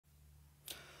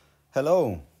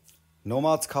Hello,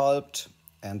 Nomad Sculpt,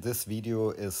 and this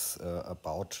video is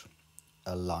about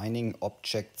aligning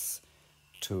objects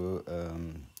to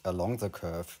along the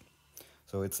curve.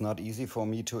 So it's not easy for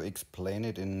me to explain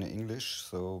it in English,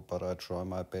 but I try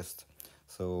my best.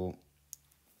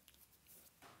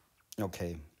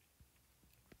 Okay.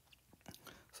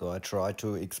 So I try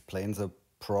to explain the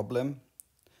problem.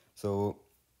 So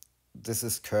this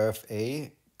is curve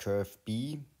A, curve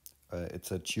B.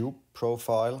 It's a tube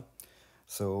profile.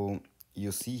 So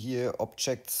you see here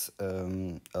objects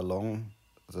along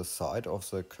the side of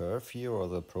the curve here, or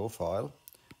the profile,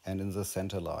 and in the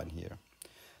center line here.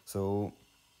 So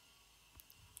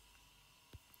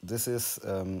this is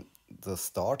the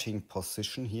starting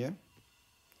position here.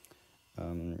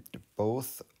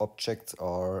 Both objects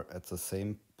are at the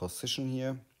same position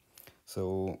here.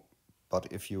 But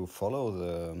if you follow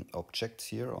the objects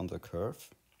here on the curve,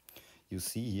 you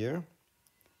see here,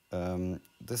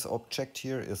 this object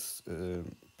here is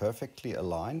perfectly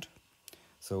aligned.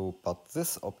 But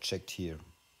this object here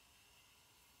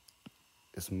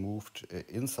is moved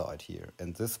inside here,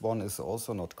 and this one is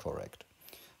also not correct.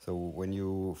 So when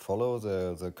you follow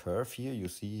the curve here, you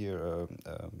see here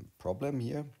a problem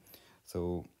here.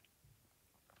 So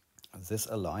this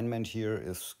alignment here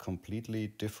is completely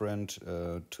different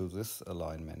to this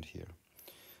alignment here.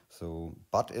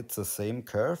 But it's the same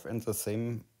curve and the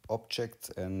same objects,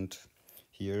 and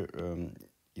here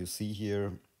you see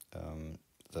here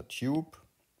the tube,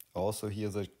 also here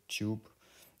the tube,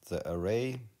 the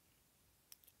array,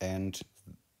 and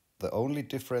the only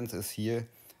difference is here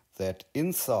that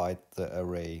inside the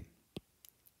array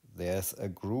there's a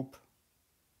group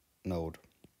node,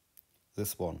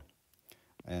 this one,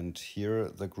 and here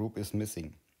the group is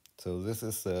missing. So this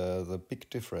is the big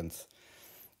difference.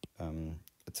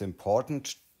 It's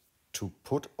important to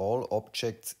put all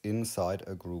objects inside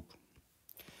a group.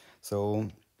 So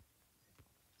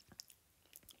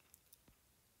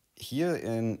here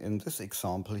in this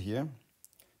example here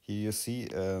you see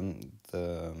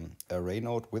the array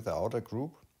node without a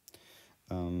group.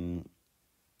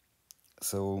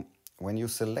 So when you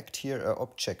select here an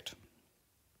object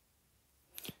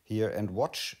here and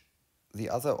watch the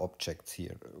other objects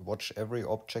here, watch every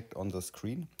object on the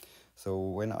screen. So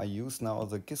when I use now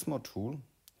the gizmo tool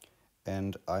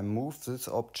and I move this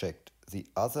object, the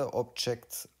other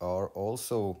objects are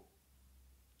also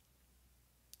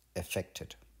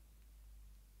affected.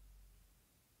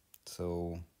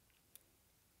 So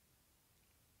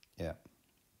yeah.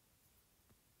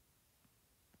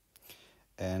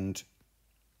 And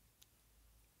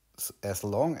as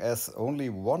long as only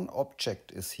one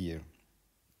object is here,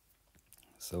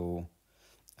 so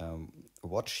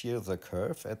watch here the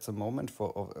curve at the moment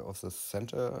of the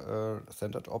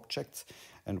centered objects,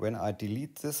 and when I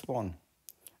delete this one,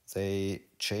 they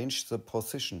change the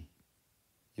position.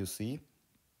 You see?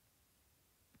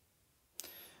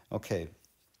 Okay.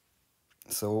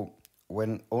 So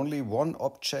when only one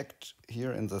object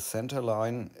here in the center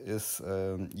line is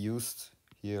used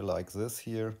here like this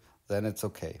here, then it's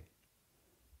okay.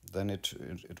 Then it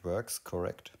works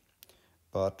correct.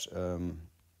 But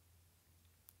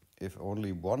if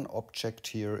only one object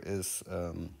here is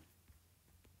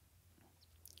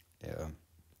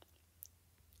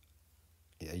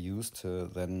used,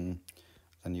 then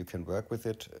you can work with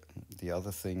it. The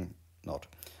other thing not.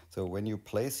 So when you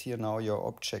place here now your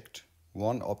object,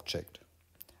 one object,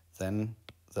 then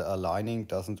the aligning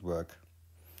doesn't work.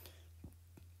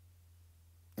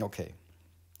 Okay.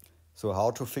 So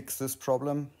how to fix this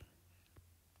problem?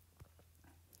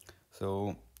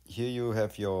 So here you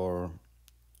have your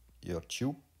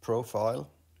tube profile.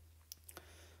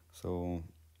 So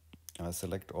I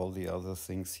select all the other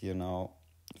things here now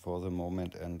for the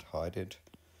moment and hide it,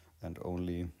 and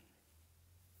only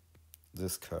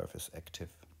this curve is active.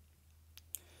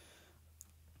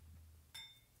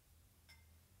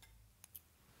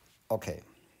 Okay.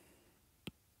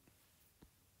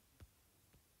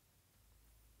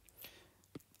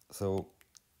 So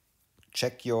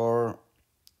check your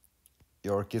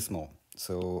gizmo,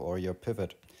 or your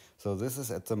pivot. So this is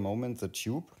at the moment the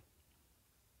tube,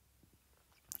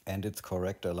 and it's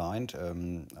correct aligned.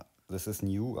 This is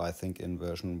new, I think, in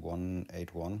version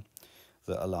 1.81.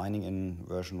 The aligning in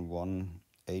version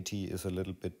 1.80 is a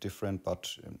little bit different,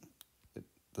 but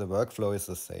the workflow is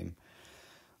the same.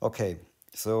 Okay,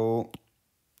 so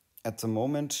at the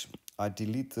moment I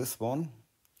delete this one,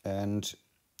 and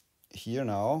here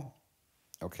now,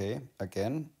 okay,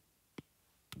 again,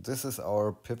 this is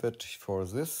our pivot for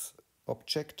this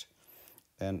object,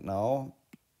 and now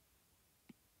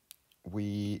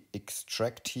we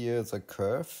extract here the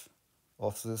curve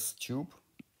of this tube,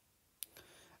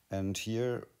 and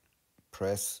here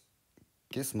press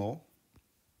gizmo,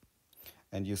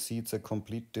 and you see it's a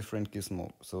complete different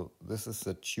gizmo. So this is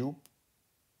the tube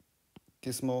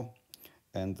gizmo,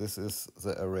 and this is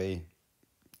the array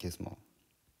gizmo.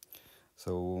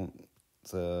 So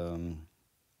the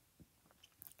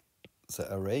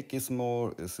array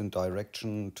gizmo is in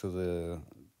direction to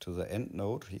the end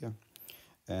node here,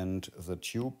 and the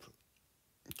tube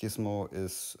gizmo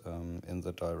is in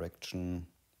the direction,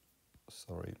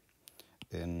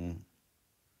 in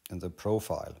the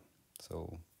profile.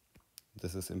 So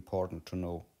this is important to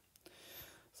know.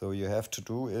 So you have to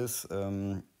do is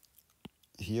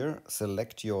here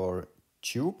select your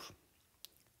tube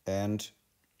and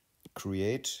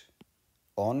create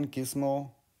on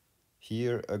gizmo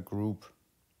here a group.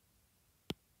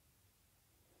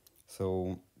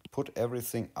 So put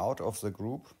everything out of the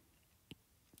group.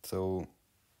 So,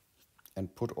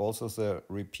 and put also the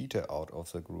repeater out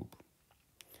of the group.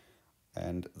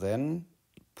 And then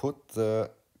put the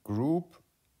group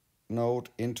node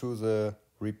into the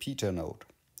repeater node.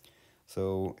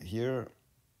 So here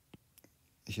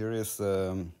is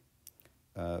the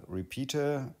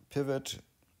repeater pivot,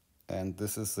 and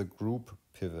this is the group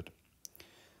pivot.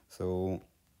 So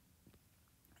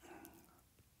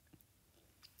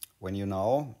when you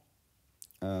now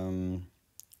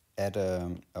add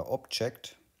a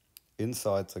object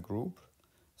inside the group,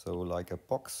 so like a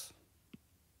box,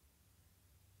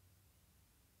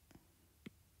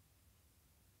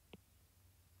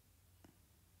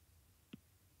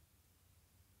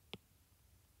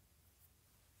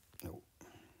 no,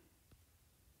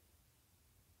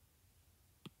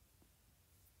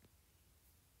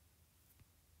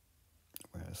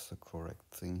 where's the correct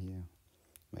thing here?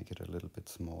 Make it a little bit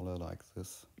smaller like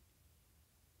this.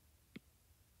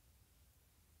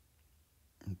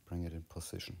 And bring it in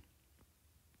position.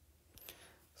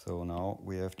 So now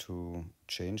we have to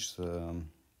change the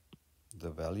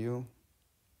value.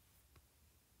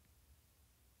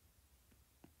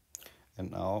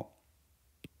 And now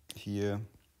here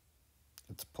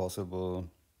it's possible,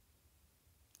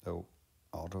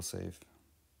 autosave,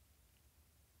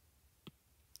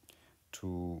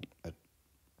 to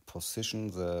position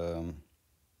the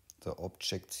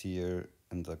objects here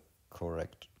in the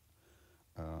correct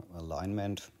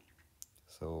alignment.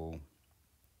 So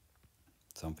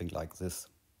something like this.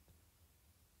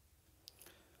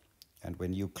 And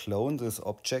when you clone this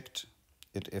object,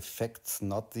 it affects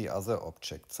not the other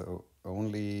object, so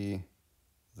only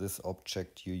this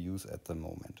object you use at the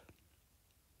moment.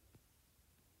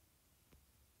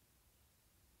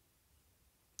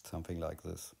 Something like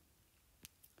this.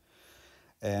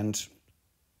 And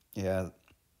yeah,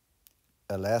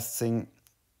 a last thing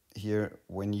here,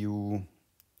 when you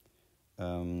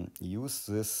use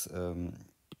this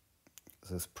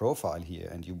this profile here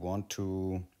and you want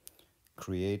to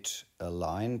create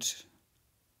aligned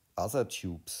other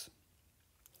tubes,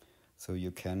 so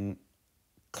you can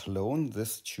clone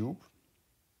this tube,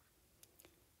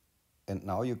 and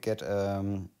now you get a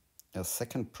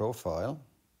second profile.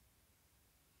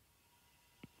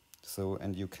 So,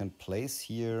 and you can place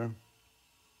here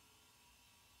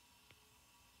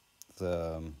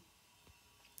the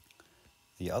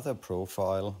other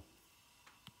profile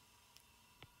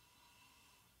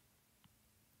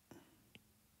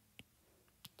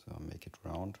so make it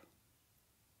round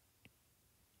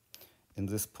in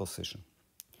this position.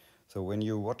 So when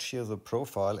you watch here the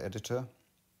profile editor,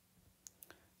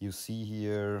 you see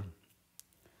here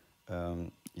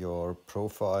your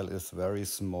profile is very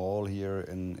small here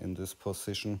in this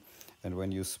position, and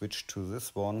when you switch to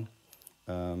this one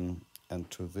and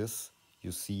to this,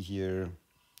 you see here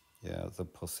the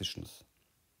positions.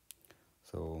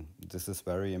 So this is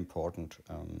very important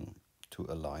to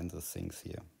align the things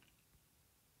here.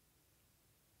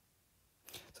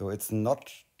 So it's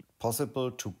not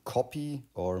possible to copy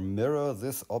or mirror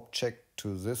this object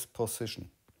to this position.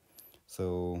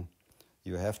 So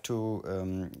you have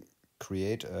to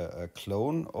create a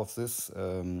clone of this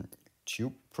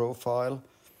tube profile,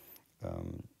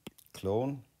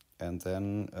 clone, and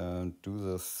then do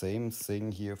the same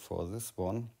thing here for this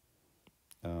one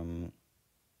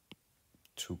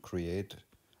to create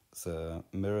the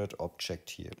mirrored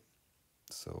object here.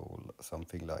 So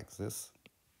something like this.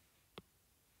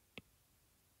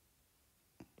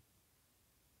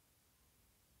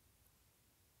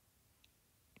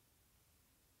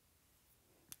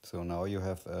 So now you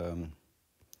have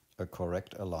a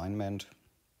correct alignment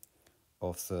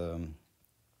of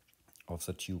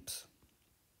the tubes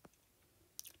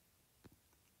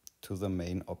to the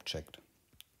main object.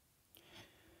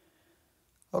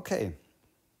 Okay,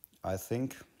 I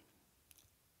think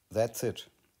that's it.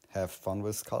 have fun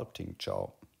with sculpting.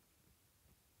 Ciao.